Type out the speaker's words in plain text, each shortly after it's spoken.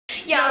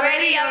Y'all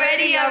ready, y'all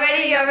ready, y'all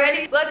ready, y'all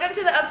ready? Welcome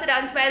to the Upside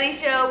Down Smiley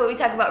Show, where we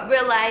talk about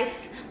real life,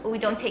 but we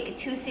don't take it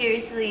too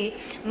seriously.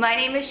 My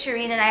name is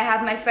Shireen and I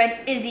have my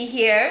friend Izzy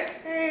here.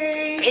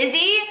 Hey.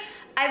 Izzy,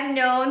 I've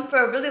known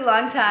for a really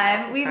long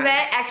time. We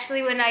met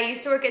actually when I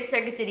used to work at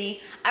Circuit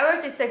City. I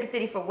worked at Circuit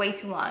City for way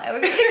too long. I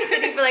worked at Circuit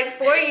City for like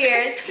 4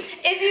 years.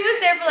 Izzy was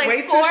there for like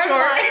way 4 too short.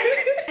 months.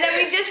 And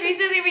then we just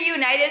recently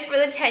reunited for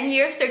the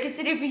 10-year Circuit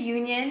City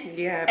reunion.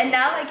 Yeah. And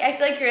now like I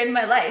feel like you're in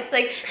my life.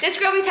 Like this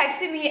girl be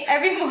texting me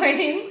every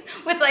morning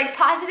with like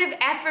positive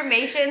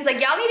affirmations.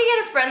 Like y'all need to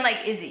get a friend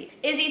like Izzy.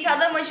 Izzy, tell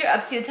them what you're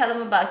up to. Tell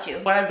them about you.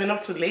 What I've been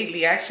up to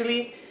lately,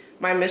 actually,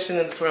 my mission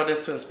in this world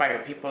is to inspire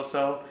people.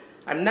 So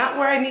I'm not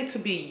where I need to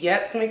be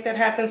yet to make that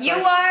happen. So you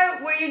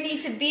are where you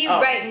need to be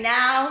right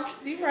now.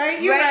 You're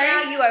right.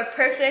 Now you are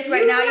perfect.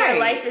 Right now your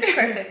life is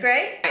perfect,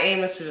 right? My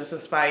aim is to just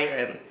inspire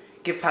and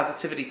give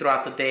positivity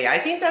throughout the day. I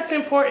think that's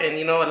important.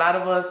 You know, a lot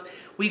of us,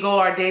 we go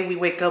our day, we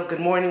wake up,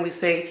 good morning, we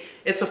say,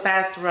 it's a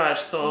fast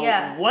rush. So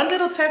one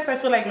little text I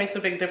feel like makes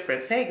a big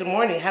difference. Hey, good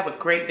morning, have a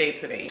great day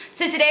today.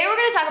 So today we're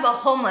gonna talk about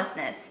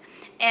homelessness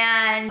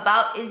and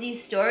about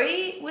Izzy's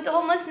story with the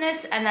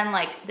homelessness and then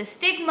like the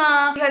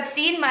stigma. You have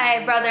seen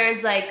my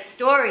brother's like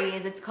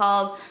stories. It's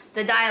called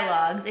The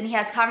Dialogues, and he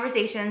has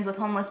conversations with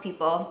homeless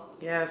people.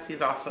 Yes,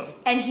 he's awesome.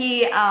 And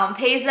he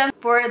pays them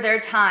for their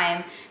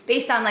time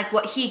based on like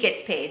what he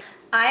gets paid.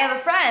 I have a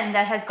friend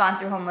that has gone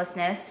through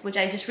homelessness, which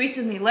I just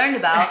recently learned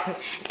about,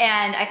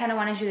 and I kind of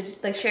wanted you to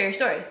like share your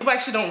story. People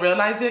actually don't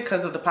realize it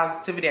because of the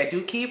positivity I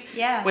do keep,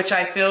 which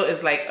I feel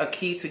is like a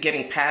key to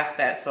getting past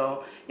that.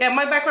 So yeah,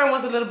 my background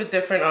was a little bit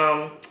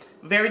different.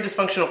 Very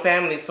dysfunctional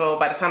family. So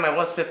by the time I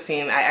was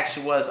 15, I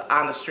actually was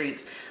on the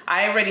streets.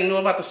 I already knew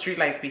about the street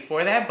life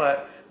before that,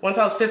 but once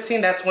I was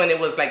 15, that's when it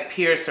was like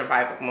pure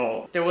survival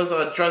mode. There was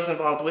drugs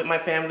involved with my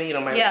family. You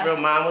know, my real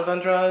mom was on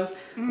drugs.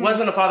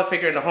 Wasn't a father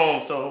figure in the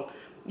home. So,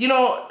 you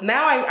know,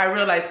 now I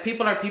realize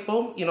people are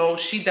people. You know,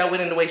 she dealt with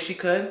it in the way she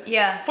could.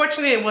 Yeah.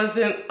 Fortunately, it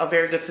wasn't a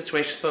very good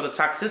situation. So the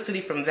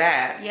toxicity from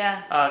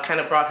that kind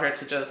of brought her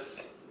to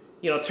just,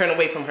 you know, turn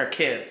away from her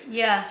kids.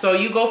 Yeah. So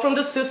you go from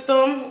the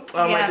system.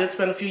 I did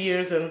spend a few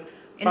years in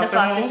the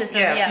foster system.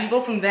 Yeah, so you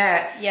go from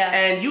that,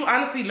 and you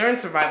honestly learn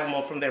survival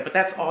mode from there, but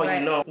that's all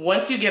you know.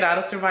 Once you get out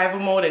of survival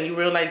mode and you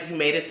realize you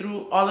made it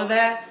through all of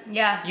that,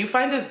 you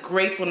find this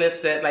gratefulness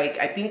that, like,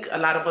 I think a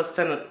lot of us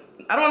tend to,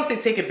 I don't want to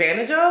say take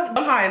advantage of.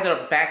 Somehow I ended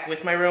up back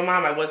with my real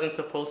mom. I wasn't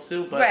supposed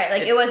to, but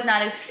like it was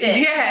not a fit.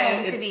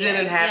 Yeah, it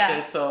didn't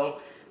happen.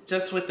 So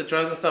just with the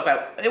drugs and stuff,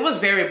 it was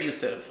very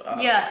abusive.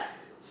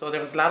 So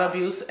there was a lot of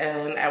abuse,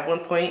 and at one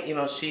point, you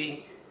know,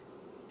 she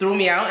threw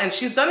me out, and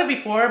she's done it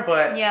before,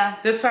 but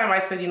this time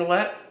I said, you know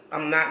what,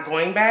 I'm not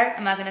going back.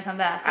 I'm not gonna come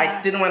back.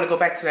 I didn't want to go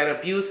back to that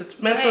abuse. It's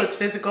mental, it's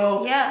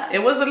physical.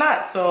 It was a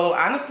lot. So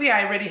honestly,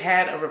 I already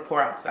had a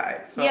rapport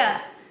outside. So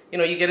you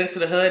know, you get into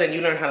the hood and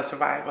you learn how to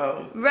survive.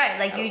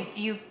 Like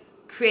you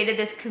created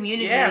this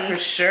community. Yeah, for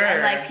sure.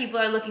 And like people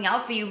are looking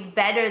out for you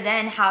better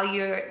than how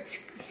you're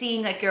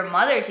seeing like your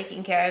mother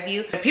taking care of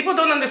you. People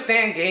don't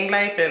understand gang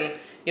life, and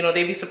you know,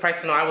 they'd be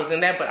surprised to know I was in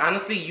that, but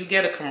honestly, you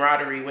get a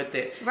camaraderie with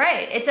it.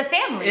 Right, it's a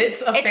family.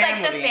 It's like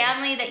the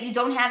family that you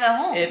don't have at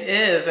home. It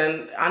is,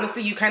 and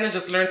honestly, you kind of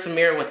just learn to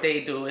mirror what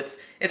they do.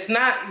 It's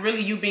not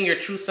really you being your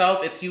true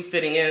self, it's you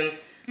fitting in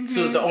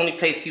to the only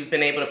place you've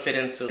been able to fit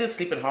into. I did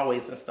sleep in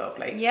hallways and stuff,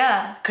 like,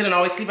 couldn't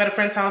always sleep at a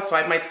friend's house, so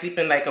I might sleep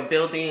in like a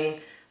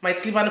building, might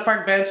sleep on the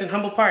park bench in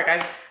Humboldt Park.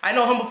 I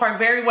know Humboldt Park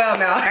very well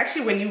now.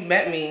 Actually, when you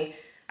met me,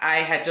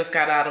 I had just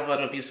got out of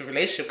an abusive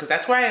relationship, because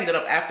that's where I ended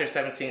up after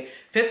 17.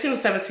 15 to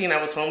 17,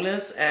 I was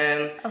homeless,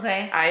 and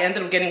I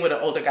ended up getting with an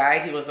older guy.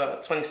 He was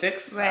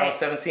 26, I was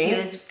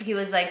 17. He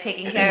was like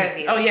taking care of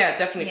you. Oh yeah,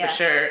 definitely, for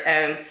sure.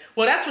 And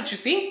well, that's what you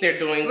think they're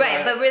doing.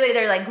 Right, but really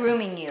they're like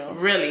grooming you.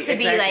 Really, to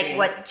be like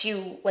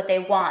what they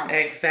want.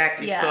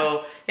 Exactly.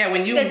 So yeah,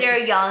 when you, because you're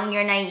young,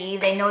 you're naive,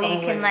 they know you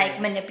can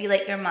like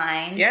manipulate your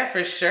mind. Yeah,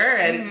 for sure.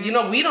 And you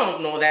know, we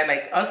don't know that,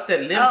 like us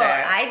that live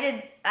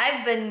that.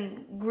 I've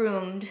been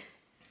groomed.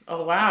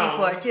 Oh wow.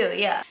 Before too,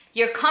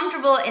 You're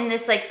comfortable in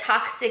this like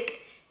toxic,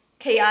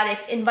 chaotic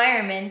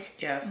environment.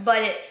 Yes.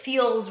 But it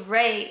feels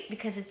right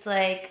because it's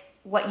like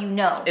what you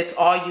know. It's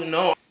all you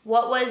know.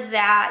 What was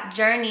that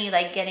journey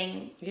like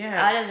getting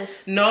out of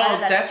this? No,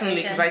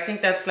 definitely, because I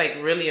think that's like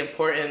really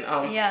important.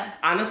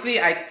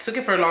 Honestly, I took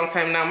it for a long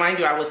time. Now, mind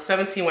you, I was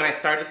 17 when I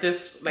started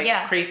this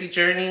like crazy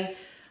journey.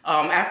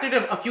 After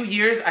a few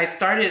years, I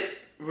started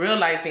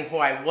realizing who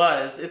I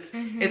was.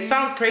 It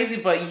sounds crazy,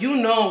 but you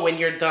know when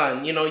you're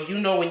done. You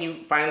know when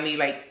you finally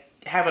like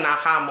have an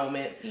aha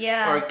moment,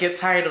 or get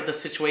tired of the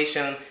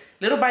situation.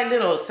 Little by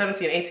little,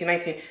 17,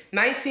 18,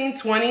 19,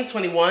 20,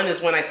 21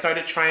 is when I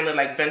started trying to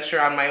like venture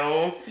on my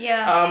own.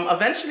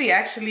 Eventually,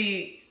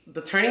 actually,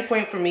 the turning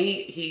point for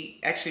me, he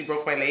actually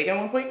broke my leg at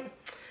one point.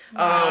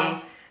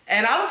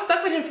 And I was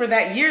stuck with him for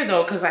that year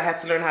though, because I had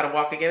to learn how to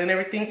walk again and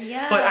everything.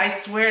 But I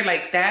swear,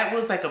 like, that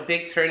was like a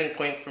big turning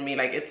point for me.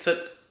 Like, it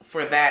took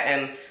for that,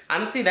 and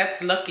honestly,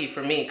 that's lucky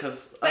for me,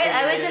 because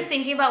I was just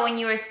thinking about when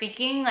you were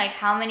speaking, like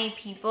how many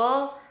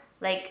people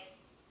like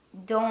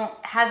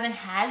haven't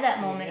had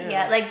that moment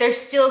yet. Like, they're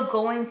still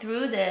going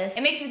through this.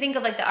 It makes me think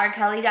of like the R.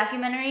 Kelly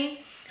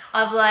documentary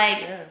of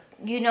like,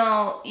 you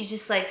know, you're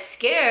just like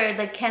scared.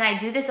 Like, can I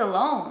do this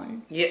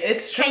alone? Yeah,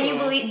 it's true. Can you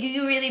believe? Do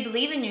you really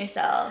believe in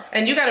yourself?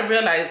 And you got to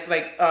realize,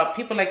 like,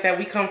 people like that,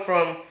 we come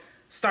from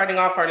starting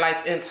off our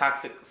life in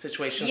toxic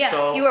situations. Yeah,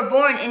 so you were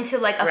born into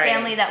like a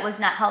family that was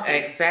not healthy.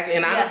 Exactly.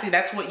 And honestly,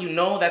 that's what you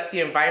know. That's the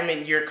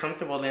environment you're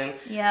comfortable in.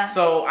 Yeah.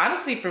 So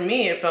honestly, for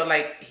me, it felt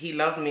like he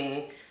loved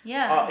me.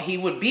 Yeah. He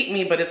would beat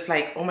me, but it's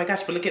like, oh my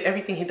gosh, but look at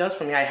everything he does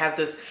for me. I have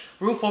this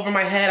roof over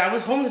my head. I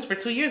was homeless for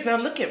 2 years. Now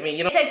look at me.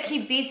 You know. He said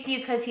he beats you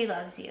because he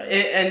loves you.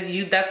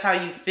 That's how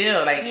you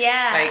feel. Like,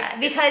 yeah, like,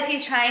 because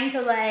he's trying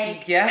to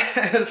like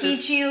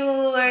teach you,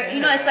 or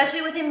you know,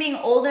 especially with him being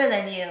older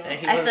than you.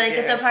 I feel like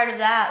it's a part of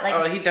that.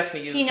 Like, he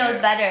definitely uses he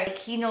knows better. Like,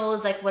 he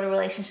knows like what a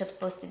relationship's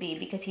supposed to be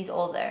because he's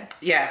older.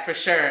 Yeah, for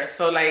sure.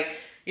 So like,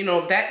 you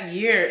know, that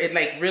year, it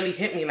like really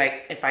hit me,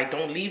 like, if I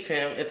don't leave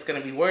him, it's going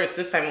to be worse.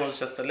 This time it was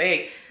just a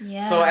leg.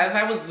 Yeah. So as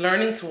I was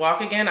learning to walk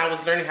again, I was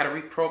learning how to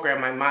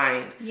reprogram my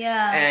mind.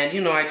 Yeah. And,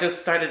 you know, I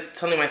just started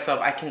telling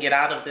myself, I can get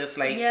out of this.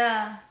 Like,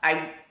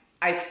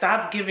 I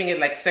stopped giving it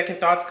like second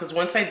thoughts, because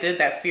once I did,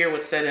 that fear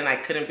would set in. I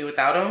couldn't be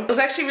without him. It was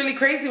actually really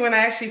crazy when I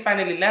actually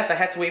finally left. I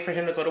had to wait for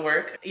him to go to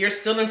work. You're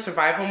still in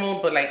survival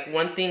mode, but like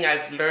one thing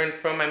I've learned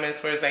from my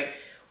mentor is like,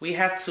 we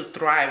have to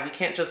thrive. We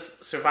can't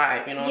just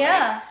survive, you know?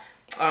 Yeah.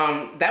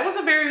 Like, that was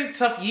a very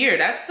tough year.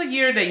 That's the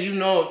year that you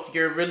know if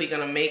you're really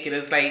gonna make it.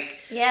 It's like,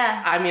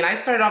 I mean, I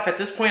started off at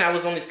this point, I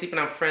was only sleeping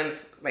on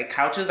friends' like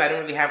couches. I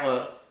didn't really have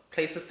a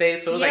place to stay,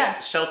 so it was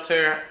like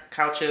shelter,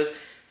 couches.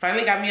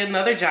 Finally got me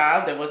another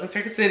job that wasn't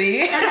Circuit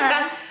City.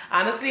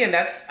 Honestly, and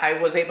I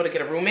was able to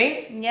get a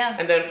roommate. Yeah.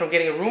 And then from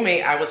getting a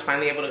roommate, I was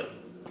finally able to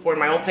afford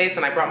my own place,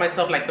 and I brought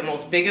myself like the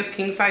most biggest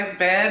king size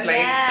bed.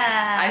 Like,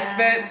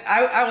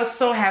 I was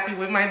so happy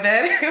with my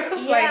bed. It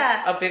was like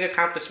a big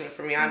accomplishment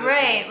for me, honestly.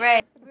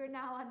 Right. We're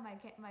now on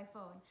my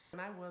phone. When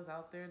I was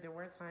out there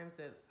were times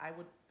that I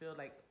would feel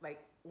like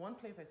one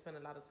place I spent a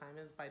lot of time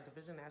is by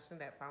Division National,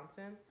 that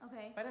fountain.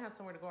 Okay. If I didn't have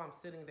somewhere to go, I'm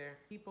sitting there.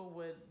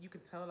 You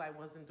could tell I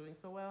wasn't doing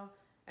so well.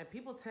 And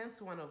people tend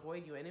to want to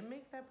avoid you, and it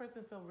makes that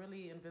person feel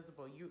really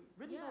invisible. You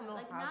really don't know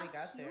how they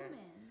got there.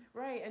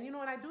 Right. And you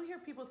know, and I do hear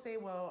people say,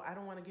 well, I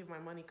don't want to give my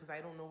money because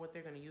I don't know what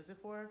they're going to use it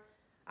for.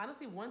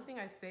 Honestly, one thing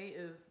I say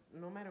is,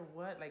 no matter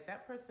what, like,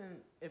 that person,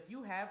 if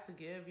you have to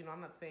give, you know,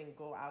 I'm not saying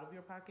go out of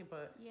your pocket,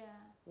 but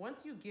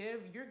once you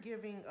give, you're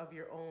giving of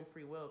your own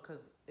free will,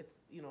 because it's,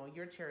 you know,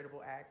 your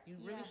charitable act. You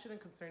really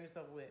shouldn't concern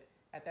yourself with,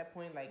 at that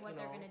point, like, what, you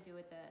know, they're going to do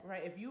with it.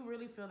 Right. If you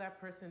really feel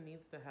that person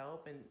needs the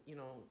help, and, you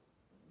know,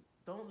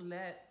 don't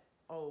let,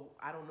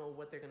 I don't know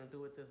what they're going to do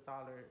with this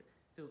dollar.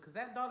 Because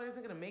that dollar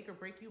isn't going to make or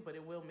break you, but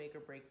it will make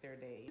or break their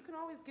day. You can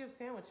always give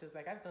sandwiches.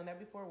 Like, I've done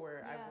that before,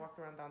 where I've walked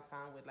around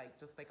downtown with like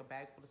just like a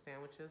bag full of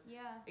sandwiches.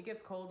 Yeah. It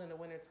gets cold in the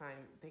wintertime.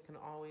 They can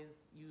always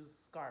use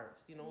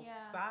scarves. You know,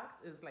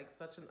 socks is like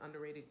such an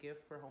underrated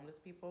gift for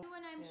homeless people.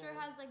 Everyone, I'm sure,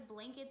 has like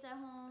blankets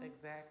at home.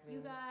 Exactly.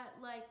 You got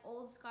like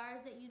old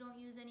scarves that you don't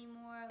use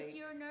anymore. If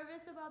you're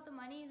nervous about the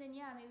money, then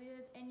maybe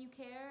and you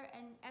care,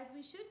 and as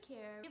we should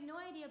care. You have no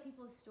idea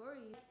people's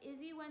stories. Like,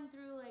 Izzy went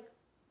through like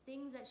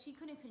things that she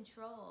couldn't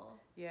control.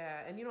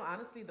 Yeah, and you know,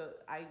 honestly,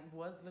 I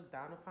was looked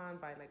down upon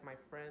by like my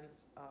friends,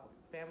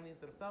 families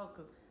themselves,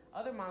 because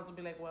other moms would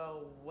be like,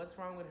 well, what's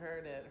wrong with her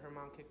that her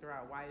mom kicked her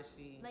out? Why is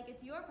she... Like,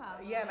 it's your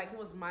problem. Yeah, like it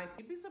was my...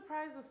 You'd be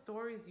surprised the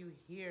stories you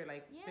hear.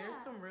 Like, there's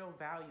some real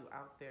value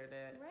out there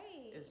that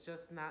is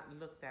just not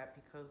looked at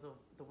because of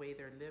the way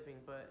they're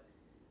living. But,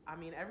 I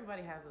mean,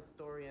 everybody has a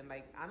story. And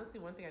like, honestly,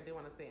 one thing I did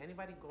want to say,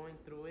 anybody going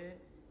through it,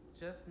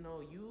 just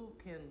know you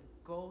can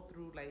go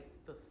through like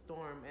the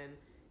storm. And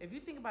if you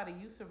think about it,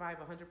 you survive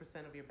 100%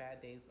 of your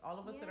bad days. All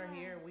of us that are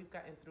here, we've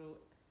gotten through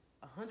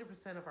 100%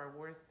 of our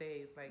worst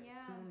days. Like,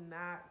 do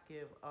not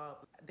give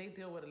up. They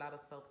deal with a lot of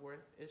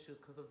self-worth issues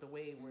because of the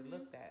way we're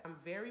looked at. I'm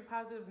very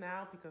positive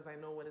now because I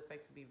know what it's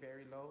like to be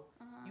very low.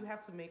 You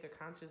have to make a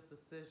conscious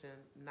decision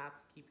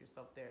not to keep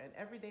yourself there. And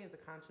every day is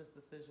a conscious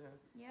decision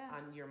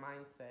on your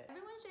mindset.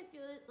 Everyone should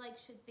feel like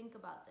should think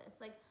about this.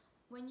 Like,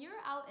 when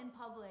you're out in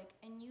public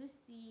and you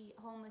see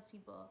homeless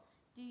people,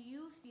 do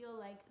you feel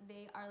like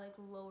they are like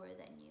lower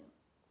than you?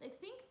 Like,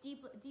 think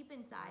deep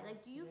inside.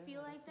 Like, do you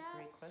feel like that?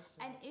 Great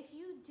question. And if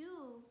you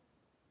do,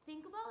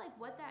 think about like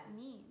what that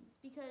means,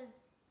 because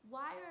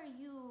why are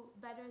you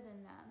better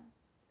than them?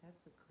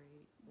 That's a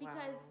great...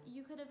 Because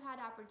you could have had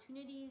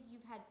opportunities,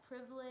 you've had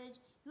privilege,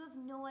 you have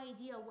no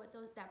idea what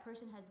that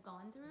person has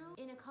gone through.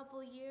 In a couple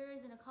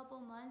years, in a couple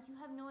months, you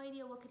have no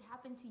idea what could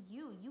happen to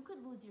you. You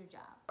could lose your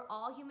job. We're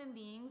all human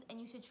beings,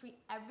 and you should treat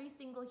every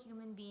single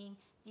human being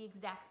the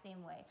exact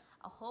same way.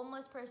 A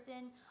homeless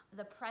person,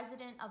 the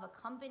president of a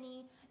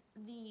company,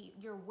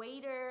 your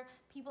waiter,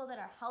 people that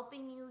are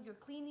helping you, your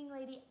cleaning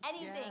lady,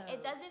 anything.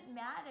 It doesn't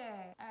matter.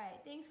 All right,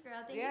 thanks,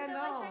 girl. Thank you so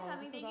much for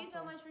coming. Thank you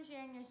so much for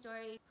sharing your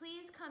story.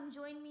 Please come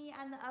join me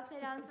on the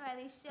Upside Down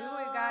Smiley show. Do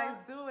it, guys.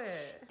 Do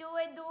it. Do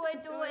it.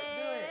 Do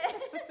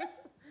it.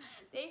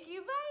 Thank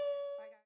you. Bye.